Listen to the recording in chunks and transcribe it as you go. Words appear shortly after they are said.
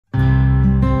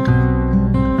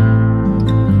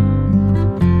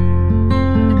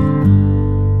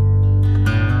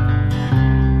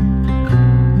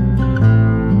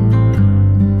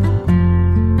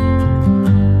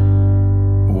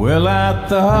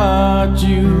thought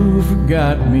you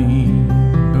forgot me,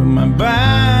 but my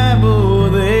Bible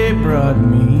they brought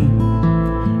me,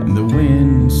 and the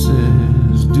wind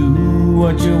says, do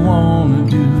what you wanna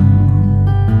do.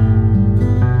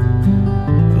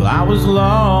 Well, I was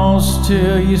lost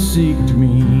till you seeked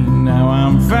me, now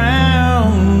I'm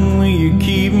found, will you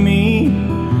keep me?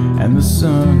 And the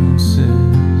sun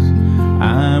says,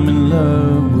 I'm in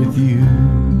love with you.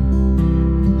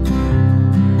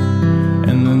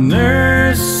 And the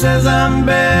nurse says I'm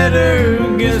better,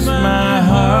 guess my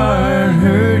heart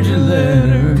heard your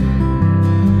letter.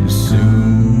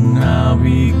 Soon I'll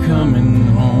be coming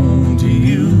home to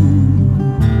you.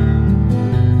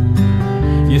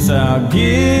 Yes, I'll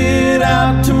get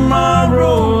out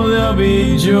tomorrow, there'll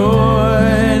be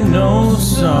joy, no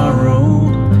sorrow.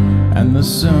 And the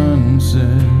sun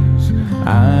says,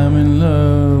 I'm in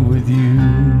love with you.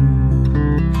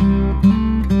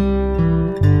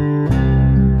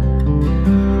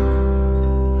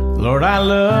 Lord, I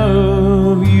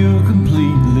love you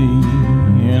completely,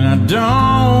 and I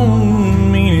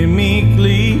don't mean it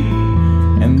meekly.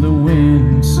 And the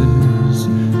wind says,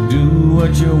 do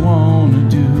what you wanna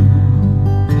do.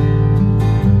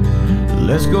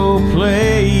 Let's go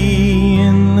play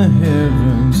in the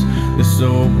heavens, this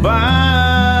old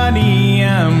body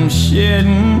I'm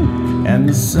shedding. And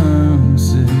the sun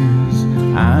says,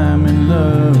 I'm in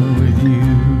love with you.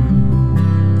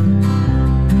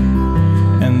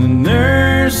 And the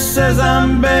nurse says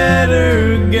I'm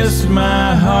better, guess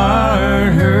my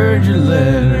heart heard your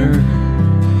letter.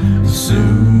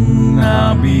 Soon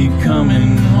I'll be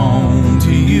coming home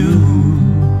to you.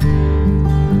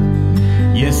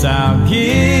 Yes, I'll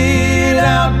get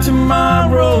out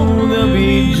tomorrow, there'll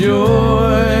be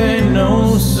joy,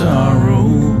 no sorrow.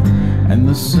 And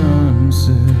the sun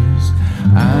says,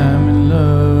 I'm in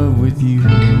love with you.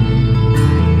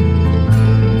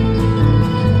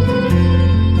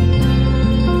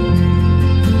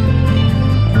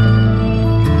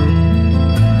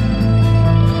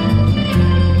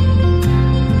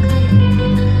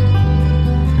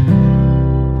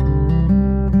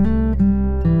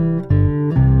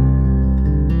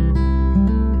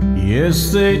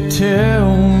 Yes, they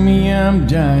tell me I'm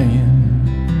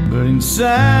dying, but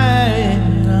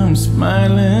inside I'm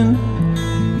smiling.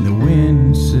 And the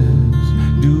wind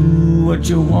says, do what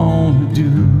you want to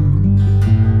do.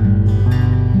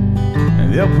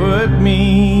 And they'll put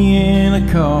me in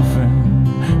a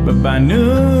coffin, but by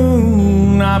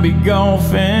noon I'll be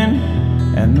golfing.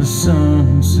 And the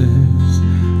sun says,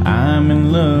 I'm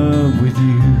in love with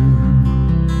you.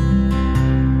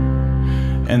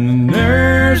 And the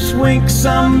nurse winks,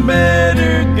 I'm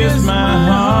better, guess my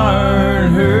heart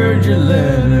heard your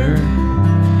letter.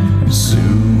 And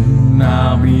soon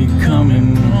I'll be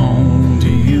coming home to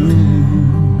you.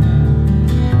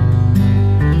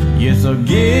 Yes, I'll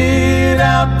get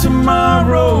out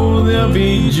tomorrow, there'll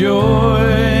be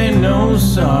joy, no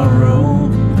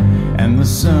sorrow. And the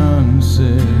sun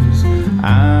says,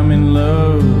 I'm in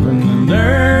love. And the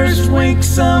nurse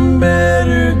winks, I'm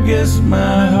better, guess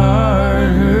my heart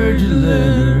heard your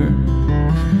letter.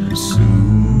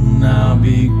 Soon I'll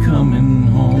be coming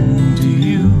home to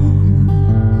you.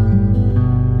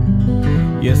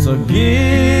 Yes, I'll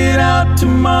get out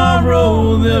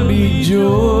tomorrow, there'll be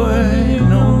joy,